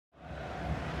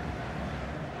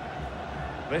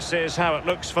This is how it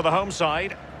looks for the home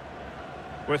side.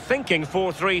 We're thinking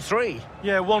 4-3-3.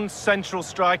 Yeah, one central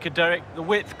striker, Derek. The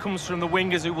width comes from the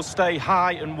wingers who will stay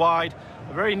high and wide.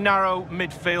 A very narrow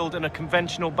midfield and a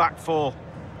conventional back four.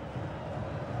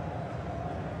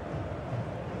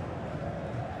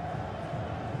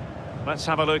 Let's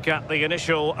have a look at the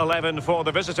initial 11 for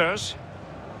the visitors.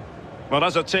 Well,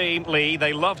 as a team, Lee,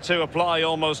 they love to apply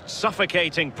almost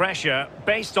suffocating pressure.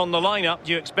 Based on the lineup,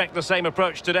 do you expect the same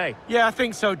approach today? Yeah, I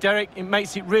think so, Derek. It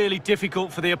makes it really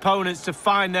difficult for the opponents to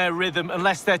find their rhythm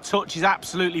unless their touch is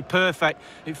absolutely perfect.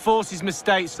 It forces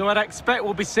mistakes, so I'd expect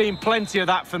we'll be seeing plenty of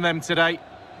that from them today.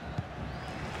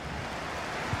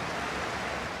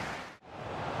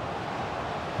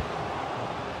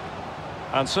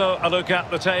 And so a look at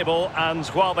the table, and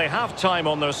while they have time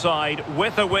on their side,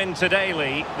 with a win today,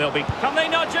 Lee, they'll be... Can they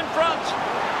nudge in front?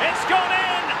 It's gone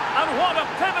in! And what a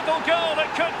pivotal goal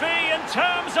it could be in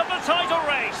terms of the title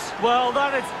race. Well,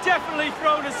 that has definitely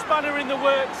thrown a spanner in the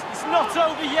works. It's not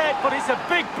over yet, but it's a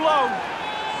big blow.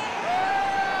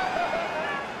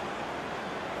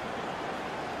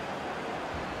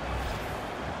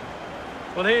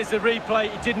 Well, here's the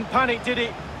replay. He didn't panic, did he?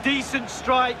 Decent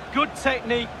strike, good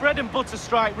technique, bread and butter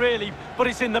strike really, but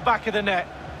it's in the back of the net.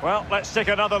 Well, let's take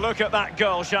another look at that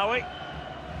goal, shall we?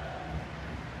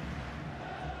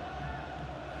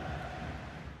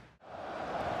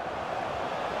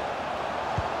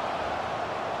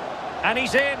 And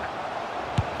he's in.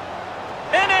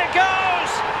 In it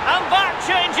goes! And that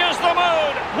changes the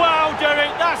mood! Wow,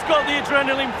 Derek, that's got the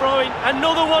adrenaline flowing.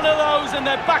 Another one of those and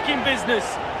they're back in business.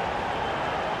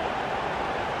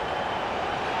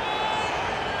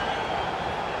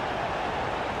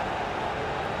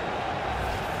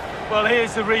 Well,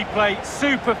 here's the replay.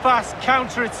 Super fast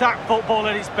counter-attack football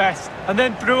at its best. And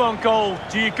then through on goal.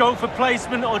 Do you go for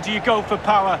placement or do you go for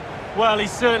power? Well, he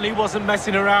certainly wasn't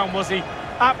messing around, was he?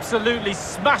 Absolutely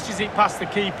smashes it past the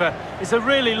keeper. It's a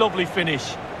really lovely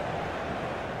finish.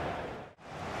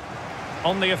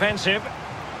 On the offensive.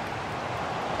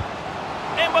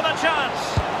 In with a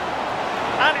chance.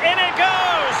 And in it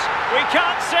goes! We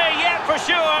can't say yet for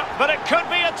sure, but it could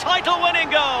be a title-winning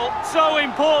goal. So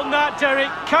important that, Derek.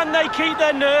 Can they keep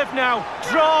their nerve now?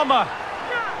 Drama.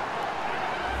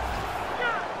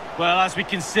 Well, as we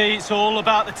can see, it's all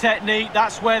about the technique.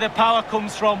 That's where the power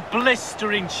comes from.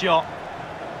 Blistering shot.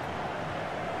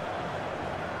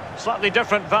 Slightly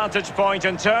different vantage point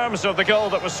in terms of the goal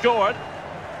that was scored.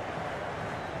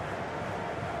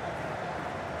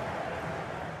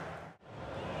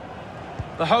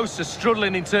 The hosts are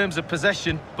struggling in terms of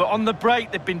possession, but on the break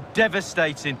they've been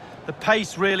devastating. The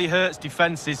pace really hurts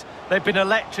defences. They've been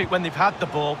electric when they've had the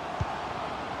ball.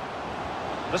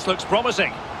 This looks promising.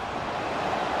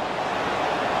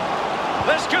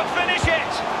 This could finish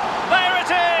it. There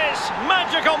it is.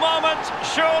 Magical moment.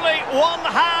 Surely one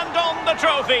hand on the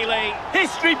trophy, Lee.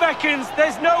 History beckons.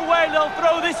 There's no way they'll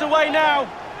throw this away now.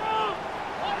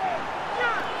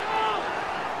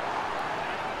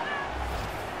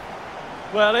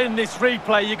 Well, in this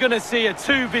replay, you're going to see a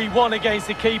 2v1 against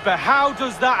the keeper. How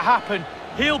does that happen?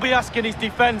 He'll be asking his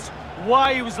defence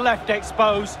why he was left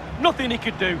exposed. Nothing he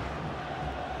could do.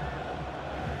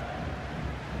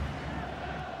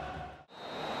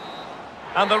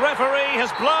 And the referee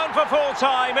has blown for full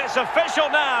time. It's official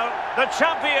now. The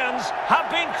champions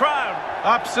have been crowned.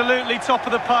 Absolutely top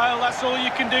of the pile. That's all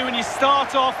you can do when you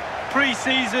start off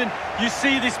pre-season. You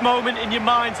see this moment in your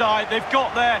mind's eye. They've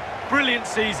got there. Brilliant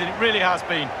season, it really has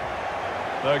been.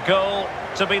 Their goal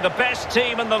to be the best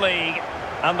team in the league,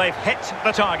 and they've hit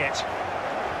the target.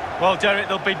 Well, Derek,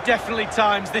 there'll be definitely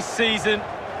times this season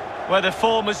where the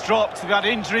form has dropped, we've had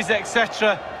injuries,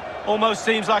 etc. Almost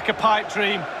seems like a pipe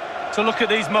dream to look at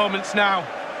these moments now.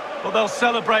 But they'll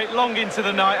celebrate long into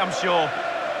the night, I'm sure.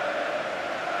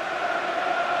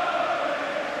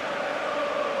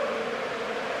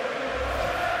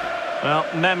 Well,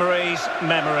 memories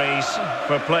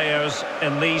for players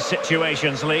in these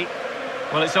situations, Lee.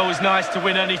 Well, it's always nice to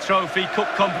win any trophy, cup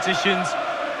competitions,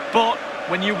 but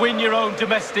when you win your own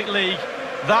domestic league,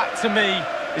 that to me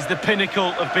is the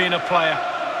pinnacle of being a player.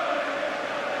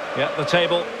 Yeah, the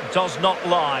table does not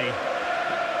lie.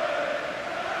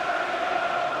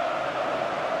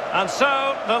 And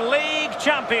so, the league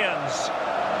champions.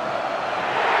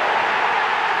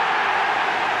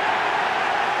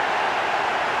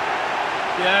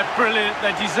 Yeah, brilliant.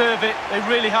 They deserve it. They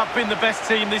really have been the best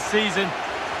team this season.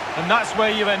 And that's where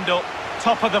you end up,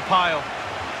 top of the pile.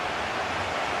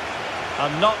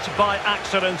 And not by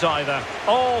accident either.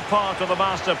 All part of the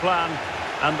master plan.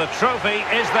 And the trophy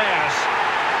is theirs.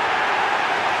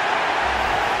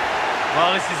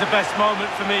 Well, this is the best moment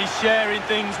for me, sharing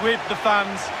things with the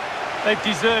fans. They've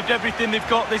deserved everything they've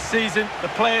got this season. The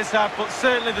players have, but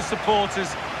certainly the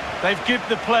supporters. They've given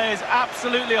the players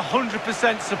absolutely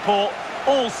 100% support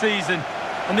all season,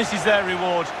 and this is their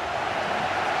reward.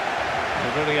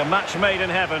 Really a match made in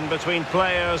heaven between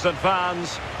players and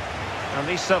fans, and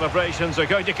these celebrations are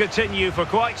going to continue for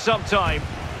quite some time.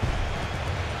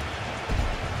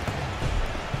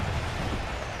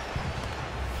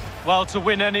 Well, to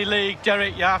win any league,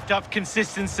 Derek, you have to have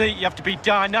consistency, you have to be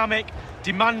dynamic,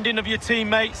 demanding of your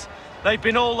teammates. They've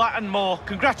been all that and more.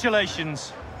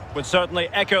 Congratulations. Would certainly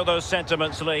echo those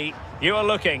sentiments, Lee. You are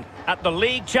looking at the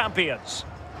league champions.